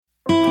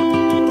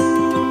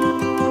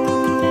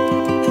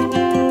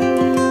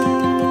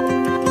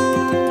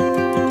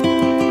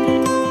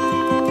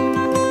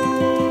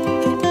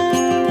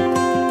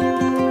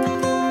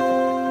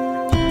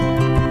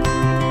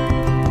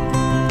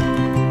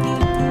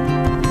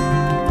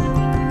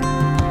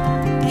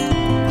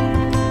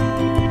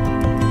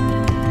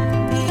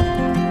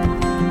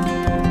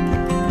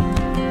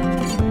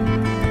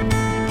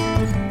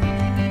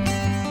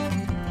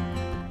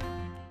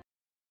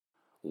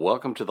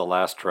Welcome to The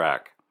Last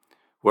Track,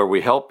 where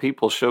we help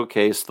people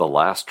showcase the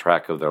last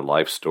track of their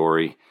life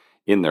story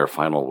in their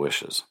final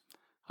wishes.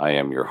 I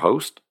am your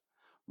host,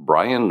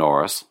 Brian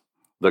Norris,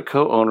 the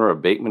co-owner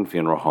of Bateman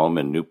Funeral Home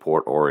in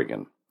Newport,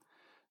 Oregon.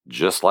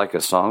 Just like a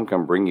song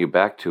can bring you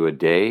back to a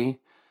day,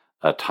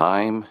 a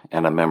time,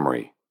 and a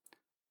memory,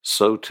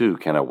 so too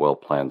can a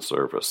well-planned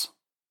service.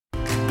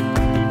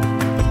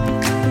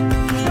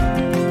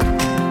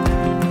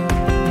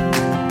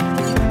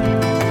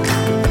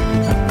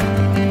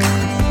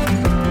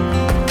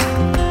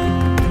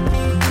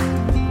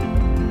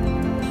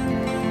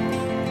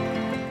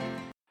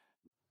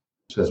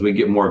 As we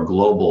get more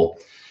global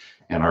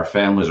and our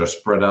families are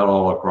spread out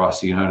all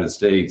across the United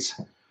States,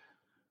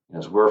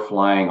 as we're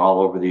flying all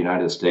over the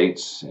United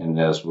States, and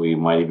as we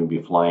might even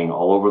be flying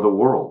all over the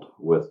world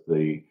with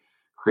the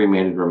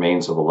cremated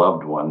remains of a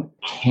loved one,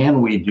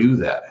 can we do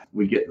that?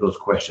 We get those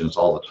questions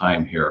all the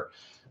time here.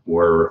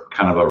 We're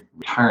kind of a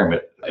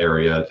retirement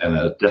area and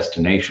a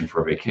destination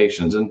for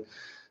vacations, and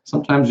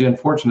sometimes the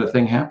unfortunate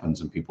thing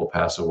happens and people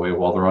pass away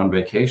while they're on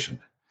vacation.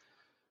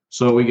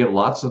 So we get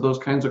lots of those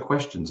kinds of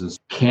questions. Is,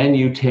 can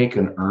you take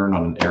an urn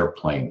on an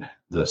airplane?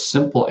 The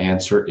simple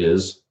answer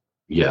is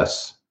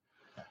yes.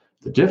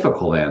 The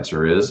difficult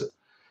answer is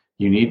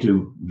you need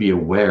to be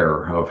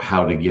aware of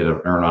how to get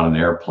an urn on an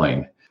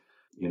airplane.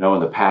 You know,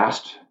 in the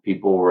past,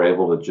 people were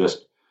able to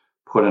just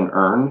put an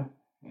urn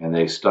and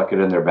they stuck it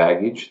in their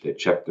baggage. They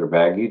checked their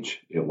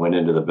baggage. It went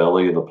into the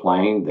belly of the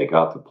plane. They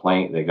got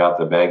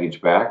the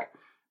baggage back,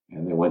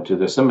 and they went to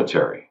the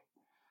cemetery.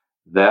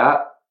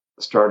 That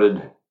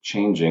started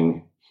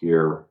changing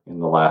here in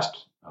the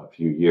last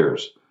few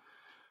years.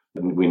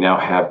 And we now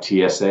have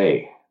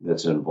TSA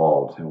that's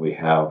involved, and we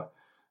have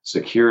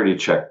security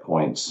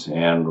checkpoints,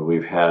 and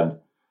we've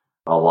had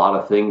a lot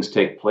of things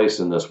take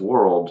place in this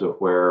world to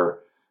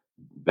where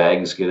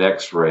bags get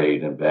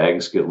x-rayed and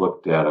bags get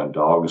looked at, and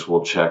dogs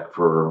will check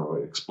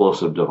for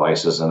explosive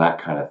devices and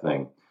that kind of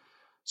thing.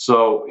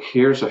 So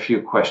here's a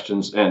few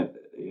questions, and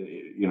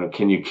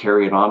can you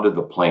carry it onto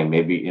the plane,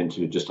 maybe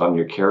into just on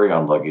your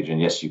carry-on luggage?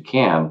 And yes, you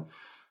can.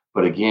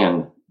 But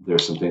again,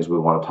 there's some things we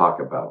want to talk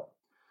about.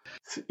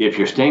 If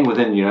you're staying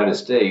within the United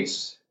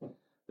States,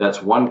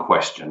 that's one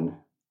question.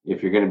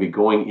 If you're going to be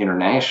going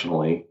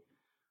internationally,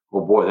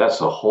 well, boy, that's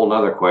a whole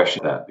nother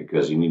question,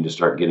 because you need to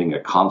start getting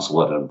a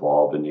consulate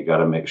involved, and you got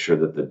to make sure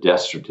that the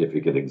death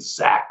certificate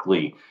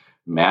exactly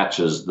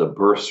matches the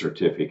birth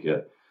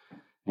certificate.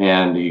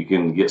 And you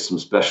can get some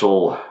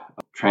special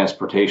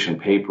transportation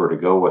paper to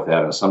go with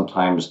that. And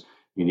sometimes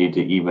you need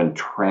to even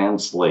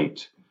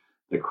translate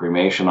the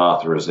cremation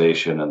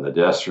authorization and the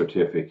death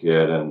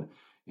certificate and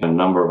a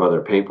number of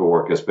other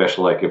paperwork,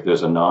 especially like if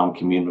there's a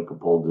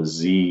non-communicable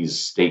disease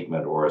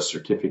statement or a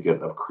certificate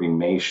of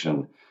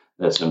cremation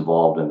that's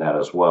involved in that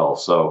as well.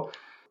 So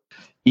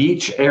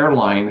each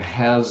airline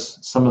has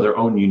some of their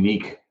own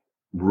unique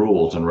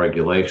rules and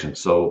regulations.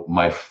 So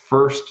my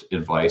first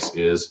advice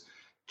is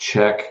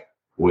check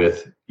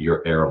with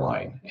your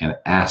airline and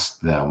ask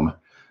them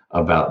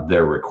about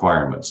their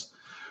requirements.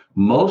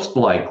 Most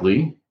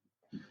likely,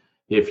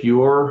 if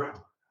you're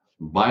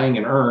buying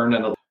an urn,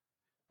 and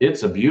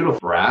it's a beautiful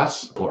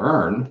brass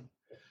urn,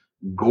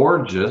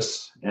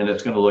 gorgeous, and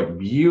it's going to look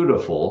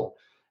beautiful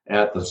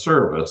at the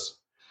service.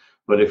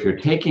 But if you're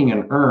taking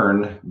an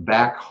urn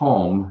back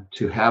home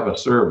to have a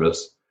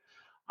service,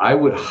 I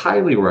would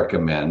highly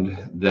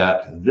recommend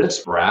that this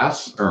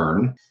brass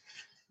urn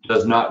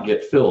does not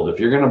get filled. If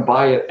you're going to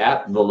buy it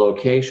at the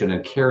location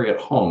and carry it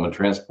home and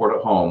transport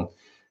it home,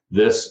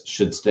 this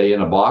should stay in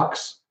a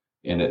box,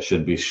 and it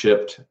should be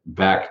shipped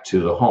back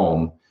to the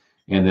home,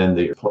 and then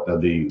the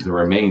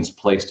remains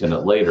placed in it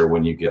later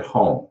when you get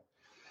home.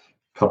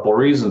 Couple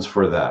reasons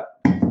for that,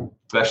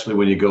 especially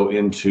when you go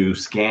into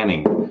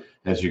scanning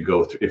as you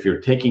go through. If you're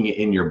taking it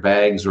in your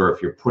bags or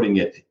if you're putting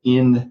it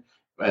in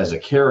as a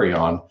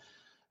carry-on,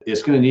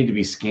 it's going to need to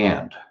be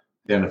scanned.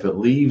 And if it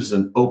leaves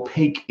an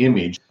opaque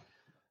image,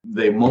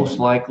 they most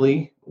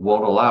likely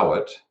won't allow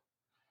it.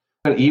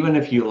 But even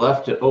if you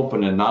left it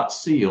open and not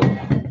sealed,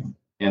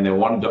 and they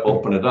wanted to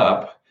open it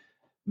up,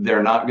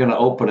 they're not going to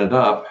open it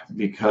up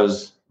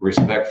because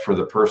respect for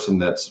the person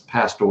that's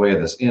passed away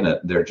that's in it.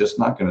 They're just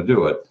not going to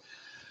do it.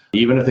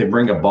 Even if they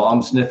bring a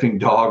bomb-sniffing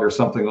dog or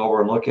something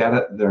over and look at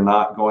it, they're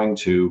not going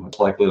to, it's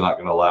likely not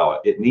going to allow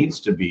it. It needs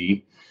to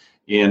be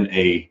in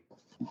a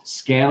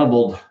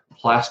scannable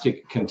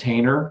plastic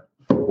container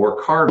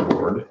or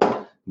cardboard.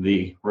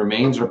 The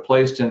remains are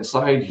placed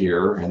inside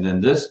here, and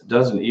then this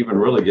doesn't even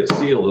really get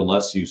sealed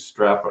unless you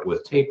strap it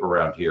with tape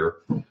around here.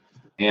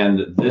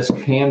 And this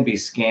can be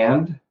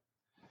scanned,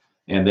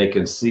 and they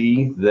can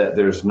see that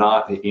there's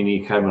not any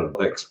kind of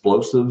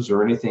explosives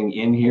or anything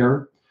in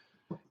here,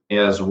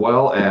 as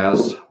well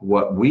as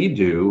what we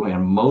do,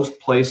 and most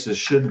places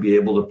should be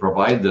able to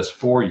provide this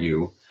for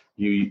you.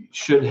 You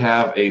should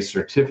have a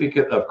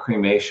certificate of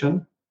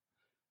cremation,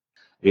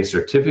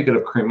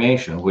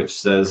 which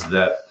says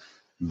that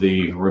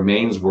the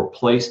remains were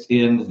placed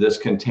in this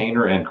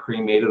container and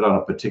cremated on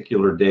a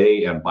particular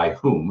day and by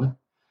whom,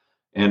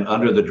 and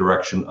under the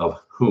direction of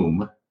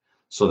whom.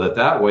 so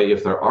that way,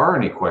 if there are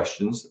any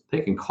questions,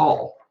 they can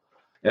call,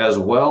 as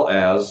well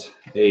as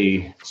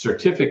a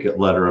certificate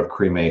letter of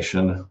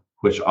cremation,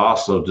 which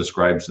also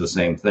describes the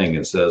same thing.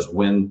 It says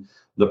when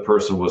the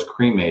person was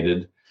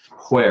cremated,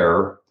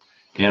 where,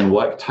 and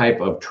what type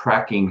of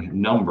tracking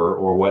number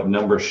or what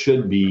number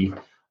should be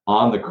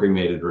on the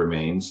cremated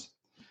remains.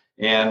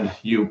 And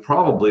you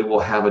probably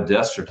will have a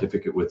death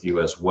certificate with you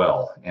as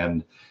well.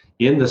 And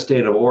in the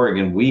state of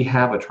Oregon, we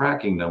have a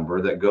tracking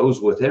number that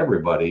goes with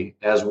everybody,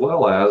 as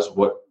well as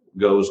what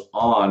goes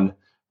on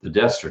the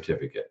death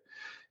certificate.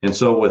 And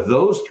so with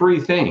those three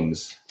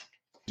things,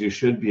 you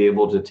should be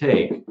able to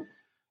take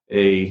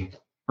a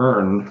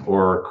urn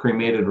or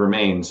cremated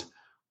remains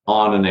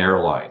on an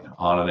airline,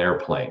 on an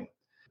airplane.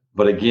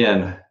 But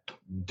again,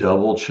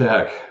 double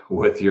check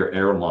with your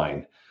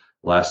airline.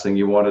 Last thing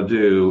you want to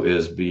do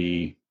is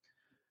be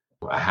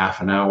a half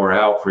an hour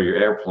out for your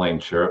airplane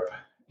trip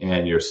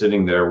and you're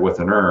sitting there with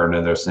an urn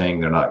and they're saying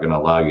they're not going to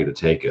allow you to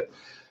take it.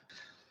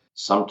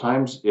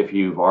 Sometimes if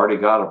you've already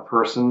got a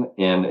person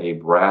in a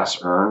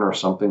brass urn or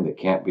something that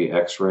can't be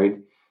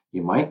x-rayed,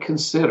 you might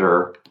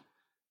consider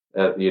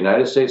at the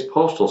United States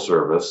Postal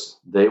Service,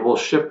 they will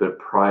ship it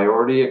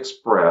priority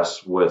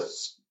express with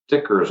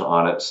stickers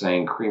on it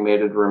saying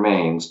cremated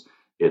remains.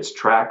 It's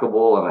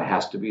trackable and it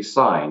has to be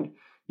signed.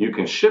 You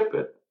can ship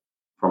it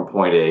from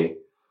point A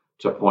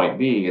to point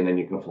B, and then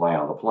you can fly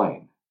on the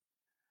plane.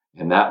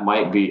 And that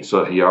might be,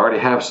 so if you already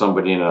have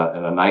somebody in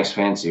a nice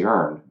fancy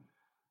urn,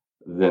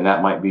 then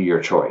that might be your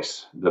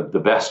choice, the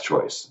best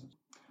choice.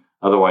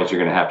 Otherwise,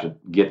 you're going to have to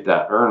get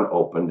that urn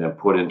opened and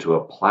put into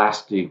a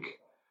plastic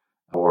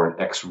or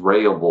an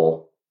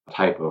X-rayable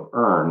type of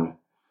urn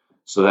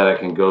so that it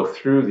can go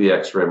through the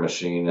X-ray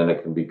machine and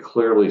it can be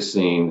clearly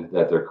seen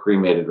that they're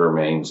cremated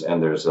remains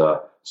and there's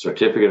a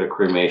certificate of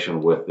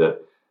cremation with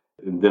it.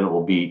 And then it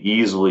will be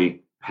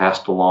easily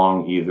passed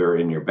along either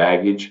in your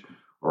baggage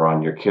or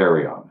on your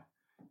carry-on.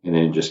 And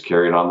then you just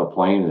carry it on the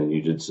plane and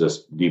you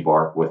just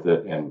debark with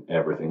it and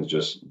everything's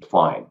just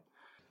fine.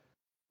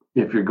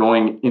 If you're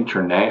going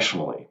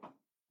internationally,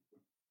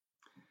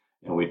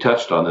 and we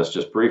touched on this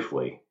just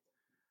briefly,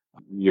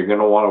 you're going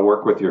to want to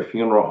work with your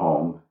funeral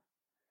home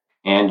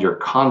and your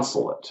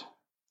consulate.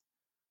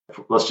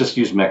 Let's just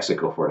use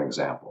Mexico for an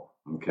example.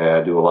 Okay,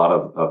 I do a lot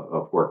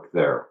of work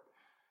there.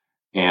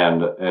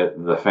 And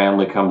the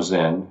family comes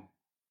in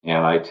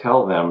and I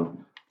tell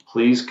them,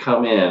 please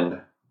come in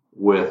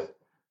with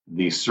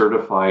the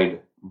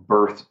certified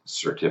birth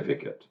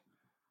certificate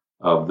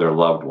of their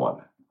loved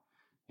one.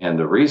 And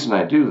the reason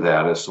I do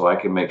that is so I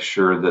can make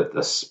sure that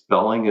the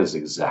spelling is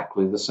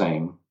exactly the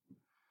same,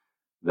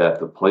 that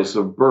the place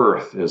of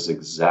birth is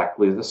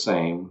exactly the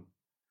same,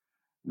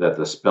 that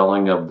the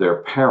spelling of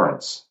their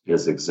parents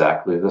is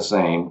exactly the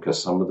same,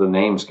 because some of the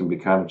names can be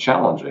kind of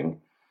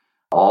challenging.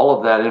 All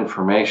of that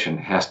information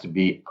has to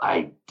be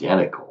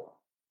identical.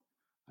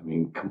 I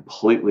mean,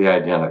 completely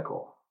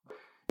identical.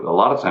 A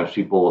lot of times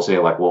people will say,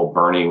 like, well,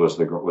 Bernie was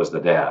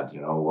the dad.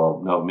 You know,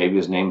 well, no, maybe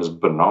his name is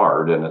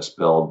Bernard and it's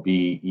spelled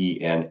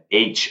Benhard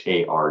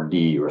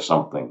or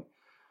something.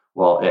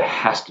 Well, it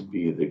has to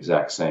be the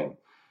exact same.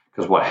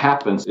 Because what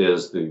happens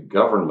is the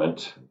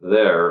government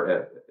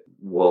there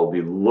will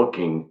be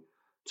looking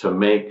to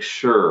make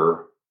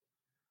sure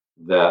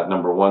that,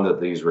 number one,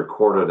 that these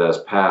recorded as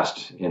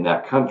passed in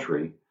that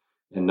country,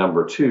 and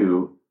number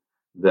two,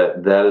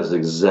 that is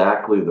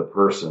exactly the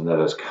person that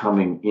is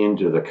coming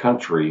into the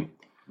country,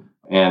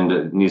 and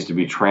it needs to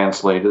be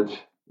translated.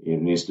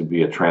 It needs to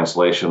be a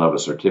translation of a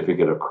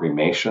certificate of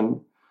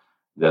cremation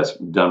that's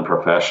done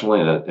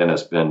professionally and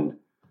it's been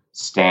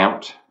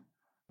stamped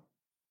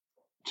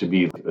to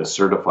be a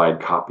certified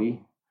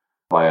copy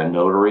by a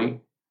notary.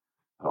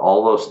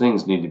 All those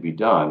things need to be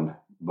done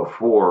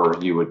before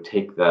you would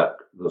take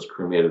those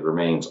cremated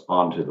remains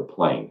onto the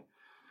plane.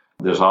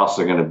 There's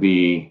also going to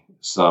be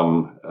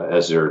some,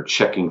 as they're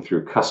checking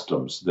through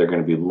customs, they're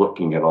going to be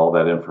looking at all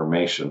that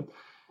information,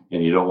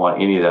 and you don't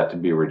want any of that to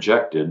be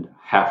rejected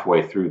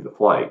halfway through the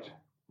flight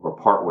or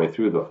partway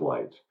through the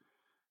flight.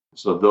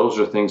 So those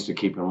are things to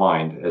keep in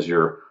mind as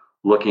you're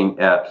looking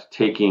at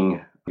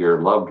taking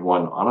your loved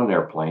one on an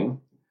airplane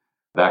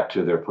back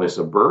to their place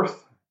of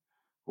birth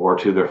or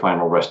to their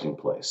final resting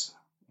place.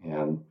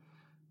 And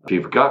if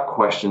you've got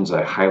questions,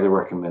 I highly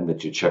recommend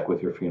that you check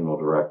with your funeral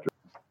director.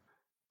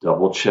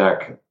 Double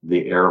check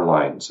the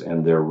airlines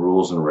and their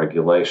rules and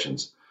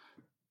regulations.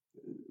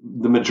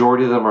 The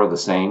majority of them are the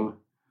same,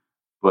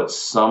 but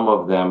some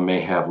of them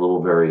may have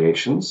little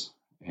variations,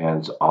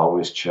 and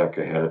always check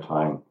ahead of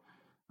time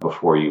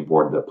before you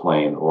board the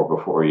plane or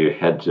before you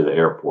head to the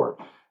airport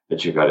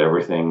that you got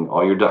everything,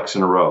 all your ducks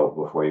in a row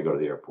before you go to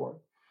the airport.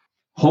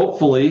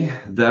 Hopefully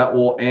that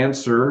will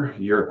answer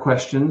your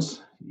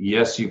questions.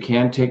 Yes, you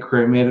can take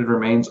cremated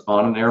remains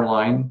on an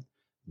airline.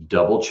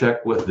 Double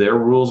check with their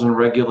rules and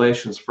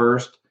regulations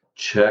first.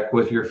 Check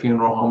with your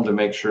funeral home to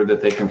make sure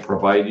that they can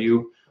provide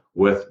you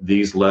with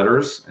these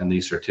letters and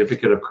the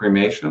certificate of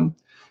cremation,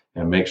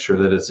 and make sure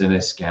that it's in a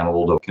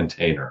scannable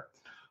container.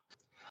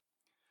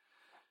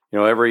 You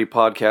know, every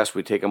podcast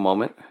we take a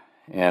moment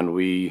and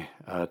we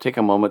take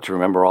a moment to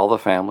remember all the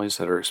families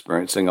that are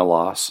experiencing a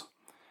loss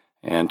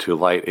and to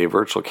light a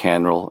virtual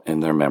candle in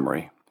their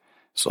memory.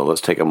 So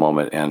let's take a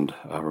moment and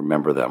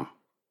remember them.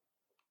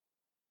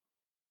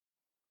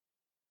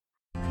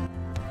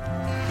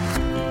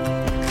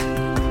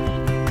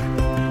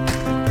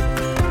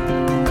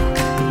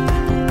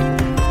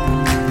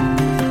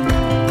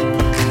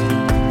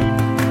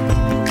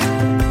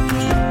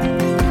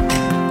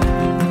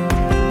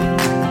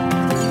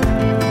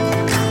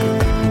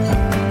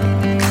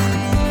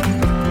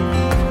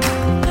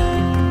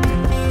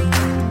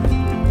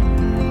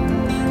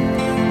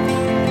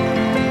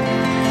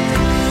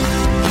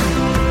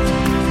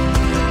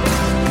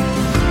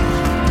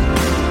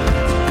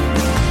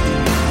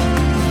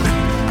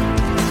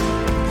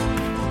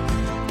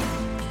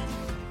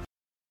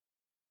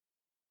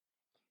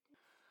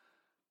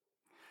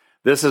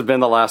 This has been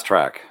The Last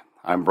Track.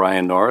 I'm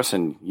Brian Norris,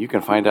 and you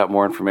can find out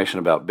more information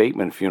about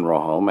Bateman Funeral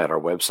Home at our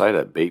website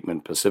at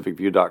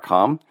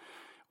batemanpacificview.com,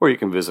 or you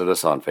can visit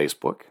us on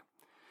Facebook.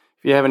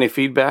 If you have any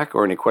feedback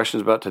or any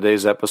questions about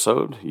today's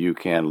episode, you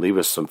can leave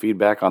us some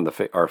feedback on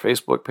our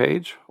Facebook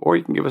page, or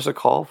you can give us a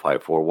call,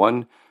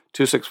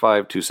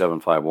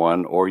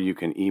 541-265-2751, or you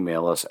can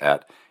email us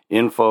at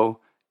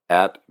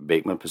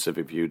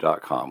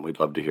info@batemanpacificview.com. We'd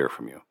love to hear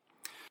from you.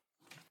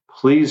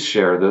 Please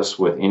share this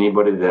with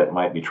anybody that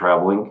might be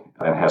traveling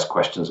and has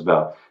questions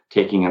about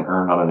taking an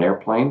urn on an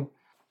airplane.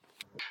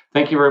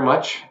 Thank you very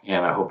much,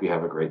 and I hope you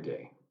have a great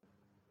day.